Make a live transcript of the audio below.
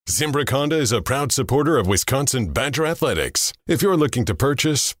Zimbrick Honda is a proud supporter of Wisconsin Badger Athletics. If you're looking to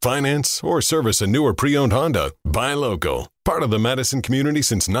purchase, finance, or service a new or pre-owned Honda, buy local. Part of the Madison community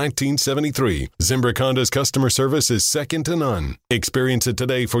since 1973, Zimbrick Honda's customer service is second to none. Experience it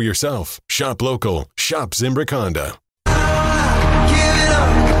today for yourself. Shop local. Shop Zimbrick Honda. I'm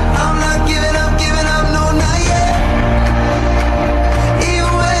not giving up, no, not yet.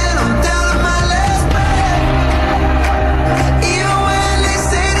 Even when I'm down to my last breath. Even when they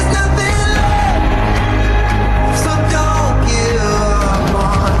say there's nothing left. So don't give up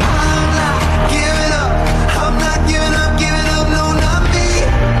on. I'm not giving up, no, not me.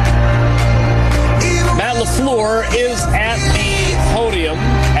 Matt LaFleur is at the podium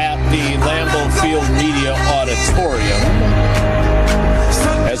at the Lambeau Field Media Auditorium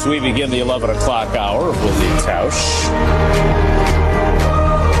as we begin the 11 o'clock hour of Wilde Tausch.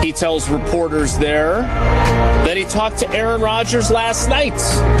 He tells reporters there that he talked to Aaron Rodgers last night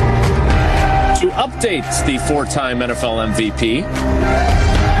to update the four-time NFL MVP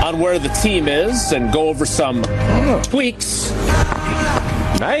on where the team is and go over some tweaks.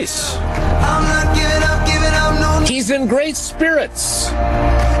 Nice. I'm not giving up, no. He's in great spirits.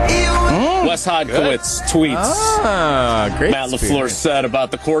 Wes Hodkiewicz tweets. Great. Matt LaFleur said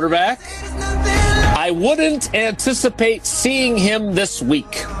about the quarterback, I wouldn't anticipate seeing him this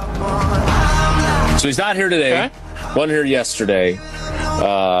week. So he's not here today. Okay. Wasn't here yesterday.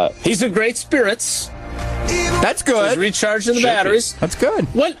 He's in great spirits. That's So good. he's recharging the batteries. That's good.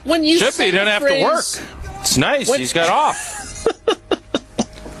 When you Should be. say He doesn't have to work. It's nice. He's got off.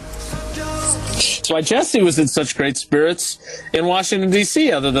 That's why Jesse was in such great spirits in Washington,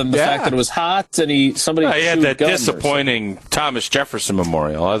 D.C., other than the fact that it was hot and he had that disappointing Thomas Jefferson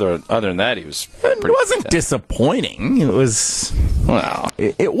memorial. Other than that, he was It wasn't disappointing. It was, well,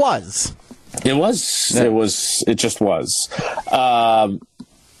 it was. It was. Yeah. It just was. I'm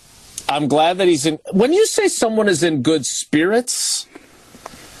glad that he's in. When you say someone is in good spirits,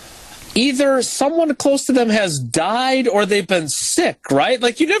 either someone close to them has died or they've been sick, right?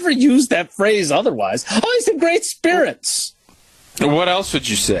 Like, you never use that phrase otherwise. Oh, he's in great spirits. What else would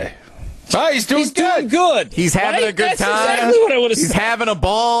you say? Oh, he's doing good. He's having a good That's time. exactly what I would have said. He's having a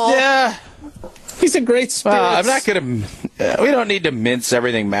ball. Yeah. He's in great spirits. I'm not going to... we don't need to mince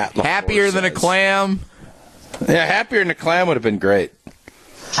everything Matt LaFleur Happier than a says. clam. Yeah, happier than a clam would have been great.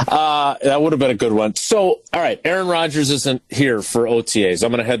 That would have been a good one. So, all right, Aaron Rodgers isn't here for OTAs.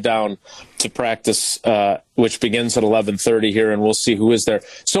 I'm going to head down to practice, which begins at 11:30 here, and we'll see who is there.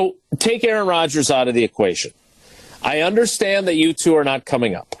 So take Aaron Rodgers out of the equation. I understand that you two are not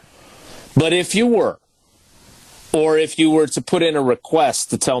coming up. But if you were, or if you were to put in a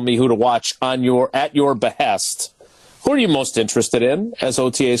request to tell me who to watch at your behest, who are you most interested in as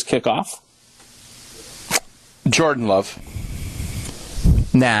OTAs kick off? Jordan Love.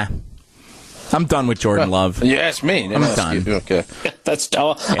 Nah. I'm done with Jordan Love. You asked me. I'm done. Okay. That's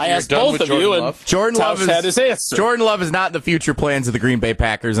I asked done both with of you, Jordan and Love? Jordan Love had his answer. Jordan Love is not in the future plans of the Green Bay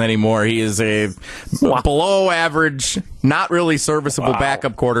Packers anymore. He is a below average, not really serviceable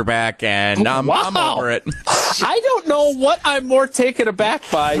backup quarterback, and I'm over it. I don't know what I'm more taken aback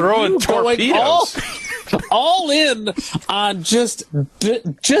by. Throwing You going torpedoes. all in on just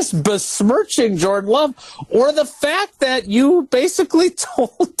besmirching Jordan Love, or the fact that you basically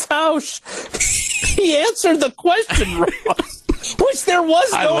told Tausch he answered the question wrong, which there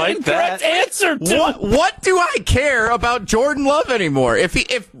was no incorrect answer to. What do I care about Jordan Love anymore?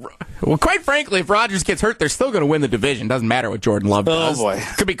 Well, quite frankly, if Rodgers gets hurt, they're still going to win the division. Doesn't matter what Jordan Love does. Oh boy,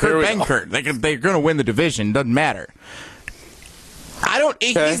 could be Kurt Benkert. They're going to win the division. Doesn't matter.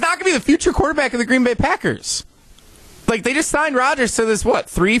 He's not going to be the future quarterback of the Green Bay Packers. Like, they just signed Rodgers to this,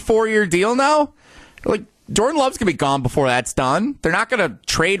 3-4 year deal now? Like, Jordan Love's going to be gone before that's done. They're not going to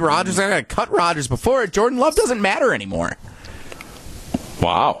trade Rodgers. They're going to cut Rodgers before it. Jordan Love doesn't matter anymore.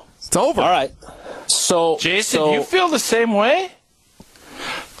 Wow. It's over. All right. So, Jason, you feel the same way?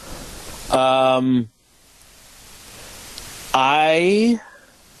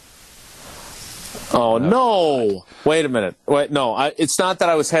 Oh, no. Wait a minute. It's not that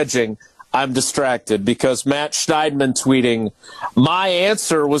I was hedging. I'm distracted because Matt Schneidman tweeting, my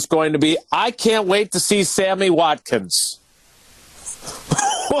answer was going to be, I can't wait to see Sammy Watkins.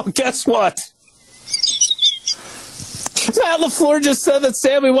 Well, guess what? Matt LaFleur just said that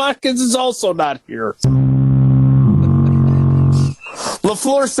Sammy Watkins is also not here.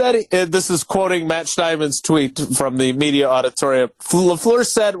 LaFleur said, this is quoting Matt Schneidman's tweet from the media auditorium, LaFleur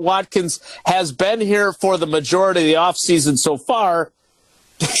said Watkins has been here for the majority of the offseason so far.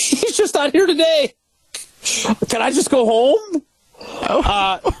 He's just not here today. Can I just go home?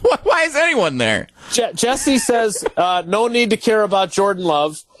 Why is anyone there? Jesse says, no need to care about Jordan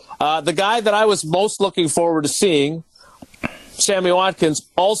Love. The guy that I was most looking forward to seeing, Sammy Watkins,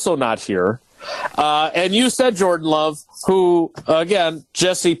 also not here. And you said Jordan Love, who, again,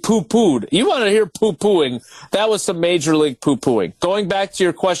 Jesse poo-pooed. You want to hear poo-pooing. That was some major league poo-pooing. Going back to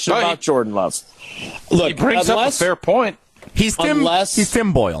your question about Jordan Love. Look, he brings up a fair point. He's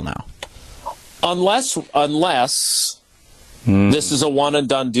Tim Boyle now. Unless this is a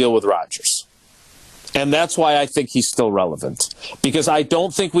one-and-done deal with Rodgers. And that's why I think he's still relevant. Because I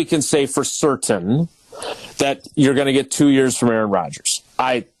don't think we can say for certain that you're going to get 2 years from Aaron Rodgers.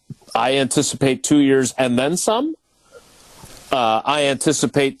 I anticipate 2 years and then some. I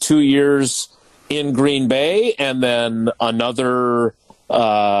anticipate 2 years in Green Bay and then another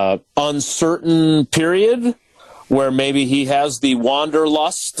uncertain period where maybe he has the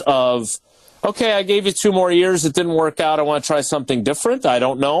wanderlust of, okay, I gave you 2 more years. It didn't work out. I want to try something different. I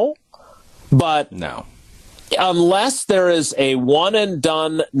don't know. But no, unless there is a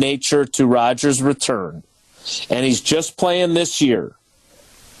one-and-done nature to Rodgers' return, and he's just playing this year,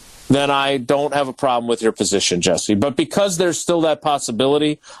 then I don't have a problem with your position, Jesse. But because there's still that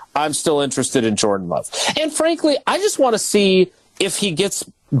possibility, I'm still interested in Jordan Love. And frankly, I just want to see if he gets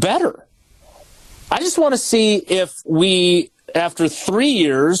better. I just want to see if after 3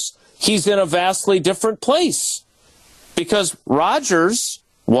 years, he's in a vastly different place. Because Rodgers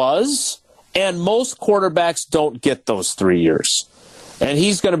was, and most quarterbacks don't get those 3 years. And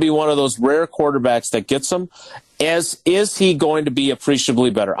he's going to be one of those rare quarterbacks that gets them. Is he going to be appreciably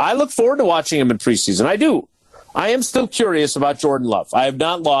better? I look forward to watching him in preseason. I do. I am still curious about Jordan Love. I have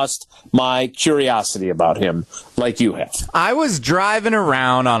not lost my curiosity about him like you have. I was driving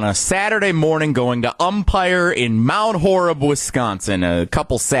around on a Saturday morning going to umpire in Mount Horeb, Wisconsin a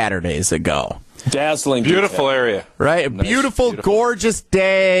couple Saturdays ago. Dazzling. Beautiful area. Right? A beautiful, gorgeous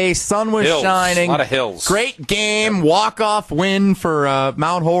day. Sun was shining. A lot of hills. Great game. Walk-off win for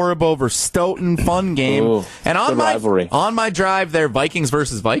Mount Horeb over Stoughton. Fun game. Ooh, and on rivalry. my drive there, Vikings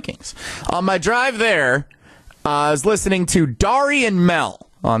versus Vikings. On my drive there, I was listening to Dari and Mel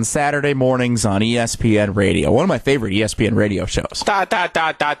on Saturday mornings on ESPN Radio. One of my favorite ESPN radio shows.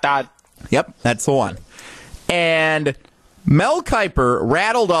 Yep, that's the one. And Mel Kiper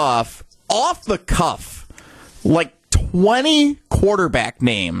rattled off the cuff, like 20 quarterback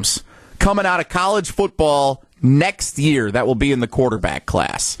names coming out of college football next year that will be in the quarterback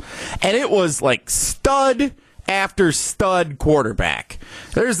class. And it was like stud after stud quarterback.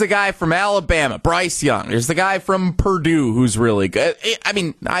 There's the guy from Alabama, Bryce Young. There's the guy from Purdue who's really good. I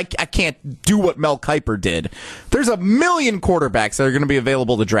mean, I can't do what Mel Kiper did. There's a million quarterbacks that are going to be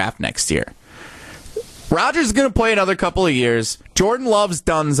available to draft next year. Rodgers is going to play another couple of years. Jordan Love's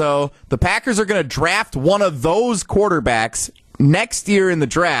donezo. The Packers are going to draft one of those quarterbacks next year in the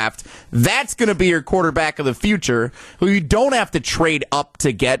draft. That's going to be your quarterback of the future, who you don't have to trade up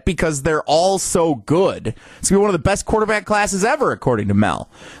to get because they're all so good. It's going to be one of the best quarterback classes ever, according to Mel.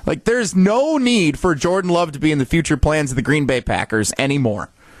 Like, there's no need for Jordan Love to be in the future plans of the Green Bay Packers anymore.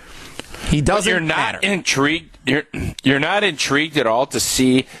 He doesn't matter. You're not intrigued at all to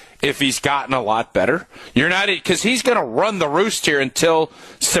see if he's gotten a lot better. You're not, because he's going to run the roost here until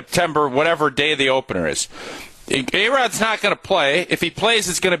September, whatever day the opener is. A-Rod's not going to play. If he plays,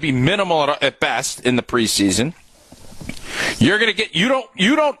 it's going to be minimal at best in the preseason. You're going to get,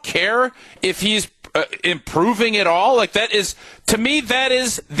 you don't care if he's improving at all. Like, that is, to me, that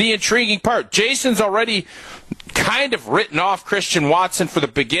is the intriguing part. Jason's already kind of written off Christian Watson for the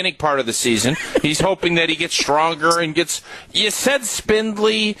beginning part of the season. He's hoping that he gets stronger and gets, you said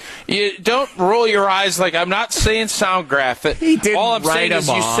spindly. You don't roll your eyes. Like, I'm not saying sound graphic. He didn't. All I'm saying is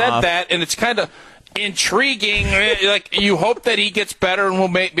you said off. that, and it's kind of intriguing. Like, you hope that he gets better and will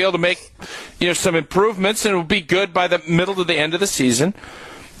be able to make, some improvements, and it will be good by the middle to the end of the season.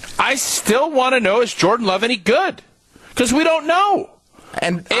 I still want to know, is Jordan Love any good? Because we don't know.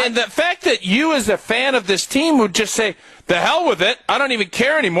 And the fact that you, as a fan of this team, would just say, the hell with it, I don't even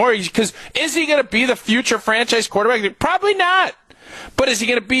care anymore, because is he going to be the future franchise quarterback? Probably not. But is he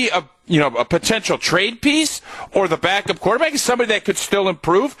going to be a potential trade piece or the backup quarterback? Is somebody that could still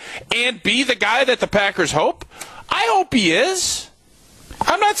improve and be the guy that the Packers hope? I hope he is.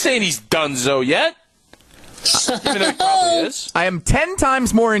 I'm not saying he's donezo yet. Even though he probably is. I am 10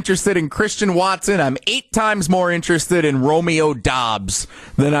 times more interested in Christian Watson. I'm 8 times more interested in Romeo Doubs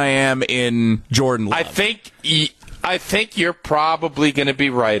than I am in Jordan Love. I think you're probably going to be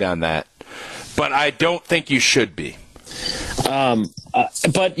right on that, but I don't think you should be.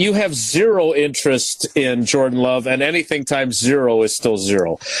 But you have zero interest in Jordan Love, and anything times zero is still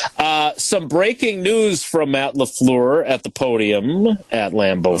zero. Some breaking news from Matt LaFleur at the podium at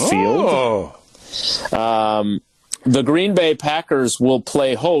Lambeau Field. The Green Bay Packers will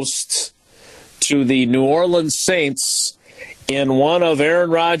play host to the New Orleans Saints in one of Aaron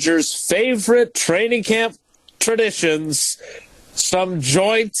Rodgers' favorite training camp traditions, some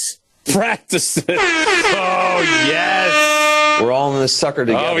joint practices. Oh, yes. We're all in this sucker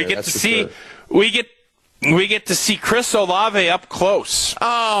together. Oh, we get to see we get to see Chris Olave up close.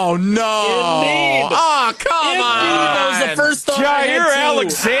 Oh, no. Indeed. Oh, come on. That was the first thought I had, Jair too.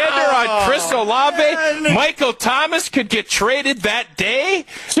 Alexander on Chris Olave. Michael Thomas could get traded that day.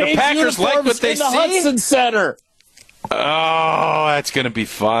 Change the Packers like what uniforms they in the see. Hudson Center. Oh, that's going to be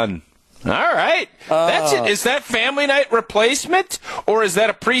fun. All right. That's it. Is that family night replacement, or is that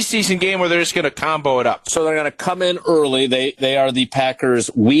a preseason game where they're just going to combo it up? So they're going to come in early. They are the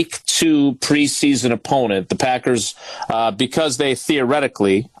Packers' Week 2 preseason opponent. The Packers, because they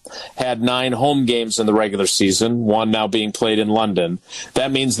theoretically had 9 home games in the regular season, one now being played in London,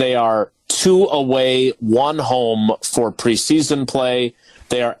 that means they are 2 away, 1 home for preseason play.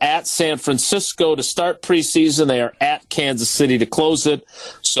 They are at San Francisco to start preseason. They are at Kansas City to close it.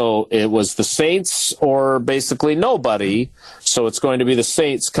 So it was the Saints or basically nobody. So it's going to be the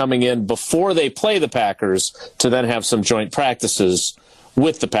Saints coming in before they play the Packers to then have some joint practices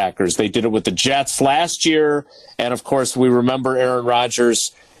with the Packers. They did it with the Jets last year. And, of course, we remember Aaron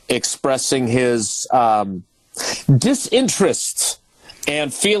Rodgers expressing his disinterest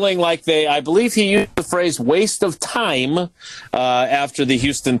and feeling like I believe he used the phrase waste of time after the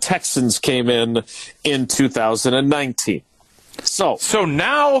Houston Texans came in 2019. So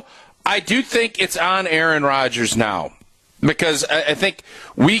now I do think it's on Aaron Rodgers now, because I think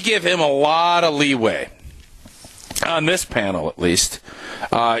we give him a lot of leeway on this panel, at least.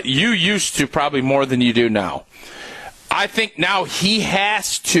 You used to probably more than you do now. I think now he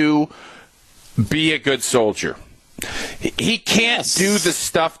has to be a good soldier. He can't do the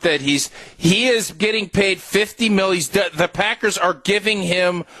stuff that he is getting paid $50 million. The Packers are giving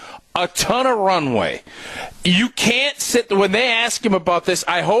him a ton of runway. You can't when they ask him about this,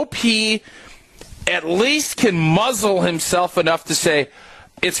 I hope he at least can muzzle himself enough to say,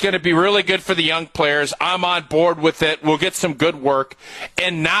 it's going to be really good for the young players. I'm on board with it. We'll get some good work,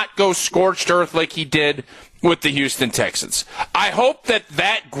 and not go scorched earth like he did with the Houston Texans. I hope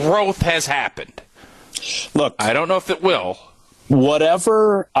that growth has happened. Look, I don't know if it will.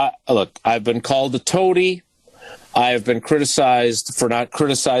 Whatever. Look, I've been called a toady. I have been criticized for not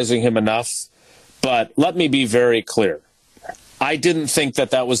criticizing him enough. But let me be very clear. I didn't think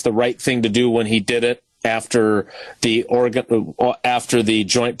that was the right thing to do when he did it after the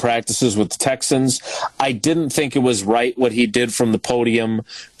joint practices with the Texans. I didn't think it was right what he did from the podium,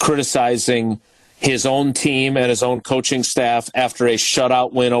 criticizing his own team and his own coaching staff after a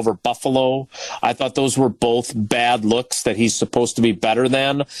shutout win over Buffalo. I thought those were both bad looks that he's supposed to be better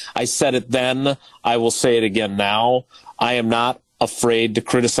than. I said it then. I will say it again now. I am not afraid to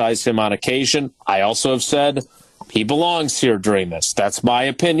criticize him on occasion. I also have said he belongs here during this. That's my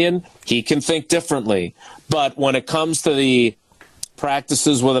opinion. He can think differently. But when it comes to the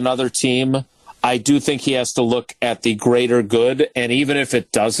practices with another team, I do think he has to look at the greater good, and even if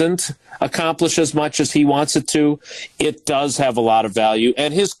it doesn't accomplish as much as he wants it to, it does have a lot of value,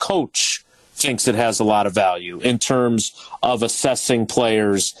 and his coach thinks it has a lot of value in terms of assessing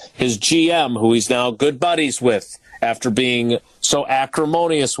players. His GM, who he's now good buddies with after being so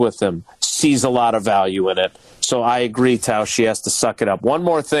acrimonious with him, sees a lot of value in it. So I agree, Tausch, she has to suck it up. One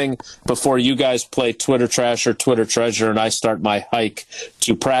more thing before you guys play Twitter Trash or Twitter Treasure and I start my hike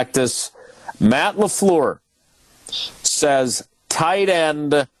to practice. Matt LaFleur says tight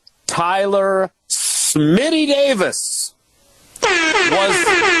end Tyler Smitty Davis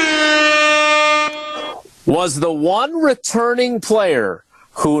was the one returning player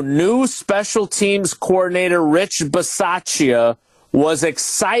who new special teams coordinator Rich Bisaccia was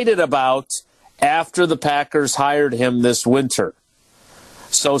excited about after the Packers hired him this winter.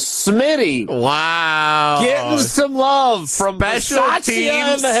 So Smitty, wow, getting some love from special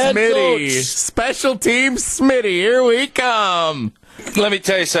team the head Smitty. coach. Special team Smitty, here we come. Let me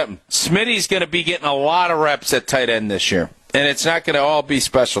tell you something. Smitty's going to be getting a lot of reps at tight end this year, and it's not going to all be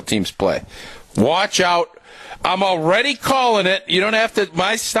special teams play. Watch out. I'm already calling it. You don't have to.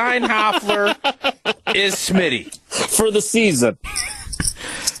 My Steinhoffler is Smitty For the season.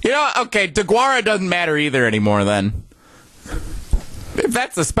 Okay, DeGuara doesn't matter either anymore then. If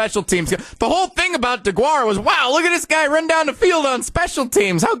that's the special teams. The whole thing about DeGuara was, wow, look at this guy run down the field on special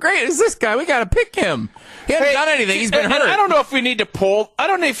teams. How great is this guy? We got to pick him. He hasn't done anything. He's been hurt. I don't know if we need to poll. I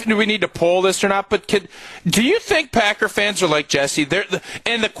don't know if we need to poll this or not. But do you think Packer fans are like Jesse?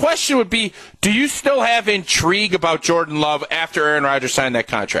 And the question would be, do you still have intrigue about Jordan Love after Aaron Rodgers signed that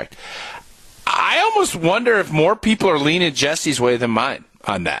contract? I almost wonder if more people are leaning Jesse's way than mine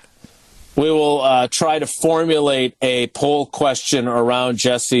on that. We will try to formulate a poll question around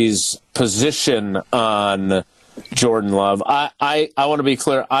Jesse's position on Jordan Love. I want to be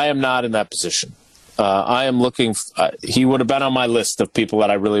clear. I am not in that position. I am looking. He would have been on my list of people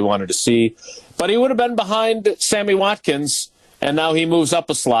that I really wanted to see, but he would have been behind Sammy Watkins, and now he moves up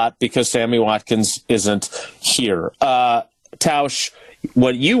a slot because Sammy Watkins isn't here. Tausch,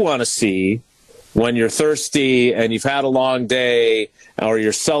 what you want to see when you're thirsty and you've had a long day or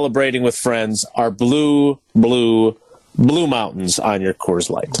you're celebrating with friends are blue mountains on your Coors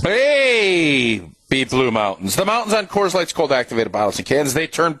Light. Hey, be Blue Mountains. The mountains on Coors Light's cold activated bottles and cans, they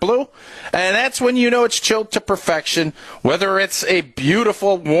turn blue, and that's when you know it's chilled to perfection. Whether it's a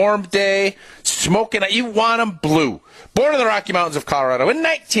beautiful, warm day, smoking, you want them blue. Born in the Rocky Mountains of Colorado in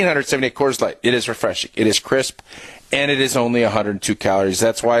 1978, Coors Light. It is refreshing. It is crisp. And it is only 102 calories.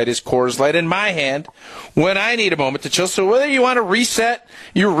 That's why it is Coors Light in my hand when I need a moment to chill. So whether you want to reset,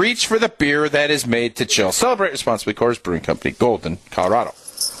 you reach for the beer that is made to chill. Celebrate responsibly. Coors Brewing Company, Golden, Colorado.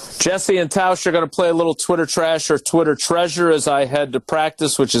 Jesse and Tausch are going to play a little Twitter trash or Twitter treasure as I head to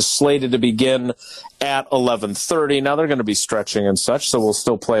practice, which is slated to begin at 11:30. Now they're going to be stretching and such, so we'll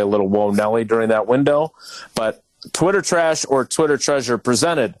still play a little Whoa Nelly during that window. But Twitter trash or Twitter treasure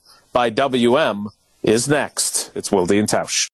presented by WM is next. It's Wilde and Tausch.